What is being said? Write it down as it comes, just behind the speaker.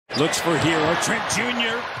Looks for Hero. Trent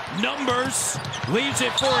Jr. numbers. Leaves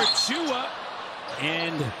it for Achua.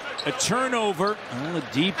 And a turnover.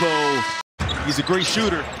 Oladipo. He's a great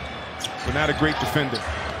shooter, but not a great defender.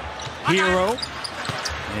 Hero.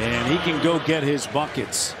 And he can go get his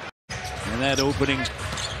buckets. And that opening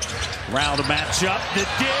round of matchup. The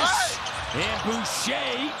dish. And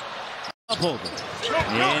Boucher.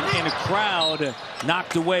 And in a crowd,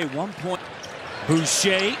 knocked away 1 point.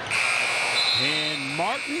 Boucher. And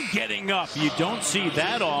Martin getting up. You don't see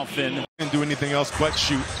that often. Didn't do anything else but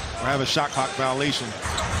shoot or have a shot clock violation.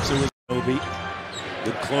 So it was Obi.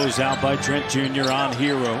 Good closeout by Trent Jr. on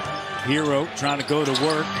Hero. Hero trying to go to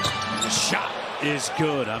work. The shot is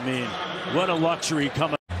good. I mean, what a luxury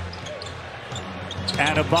coming.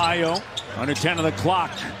 Adebayo, under 10 of the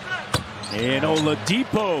clock. And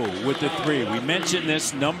Oladipo with the three. We mentioned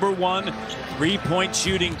this #1 3-point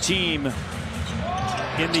shooting team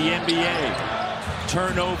in the NBA.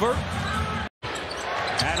 Turnover.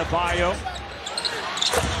 Adebayo.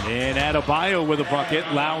 And Adebayo with a bucket.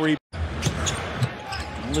 Lowry.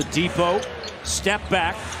 Oladipo. Step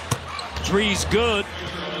back. Three's good.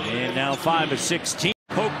 And now 5 of 16.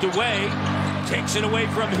 Poked away. Takes it away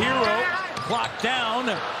from Hero. Clock down.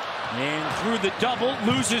 And through the double.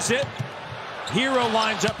 Loses it. Hero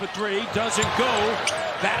lines up a three. Doesn't go.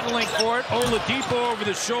 Battling for it. Oladipo over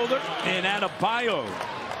the shoulder. And Adebayo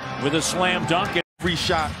with a slam dunk. free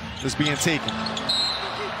shot that's being taken.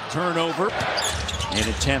 Turnover. And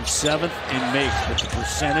attempts 7th and make, but the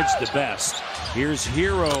percentage the best. Here's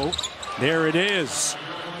Hero. There it is.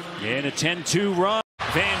 And a 10-2 run.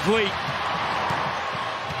 Van Vliet.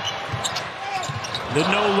 The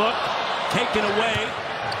no-look. Taken away.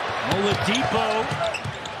 Oladipo.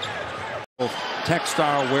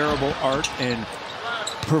 Textile, wearable art, and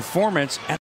performance.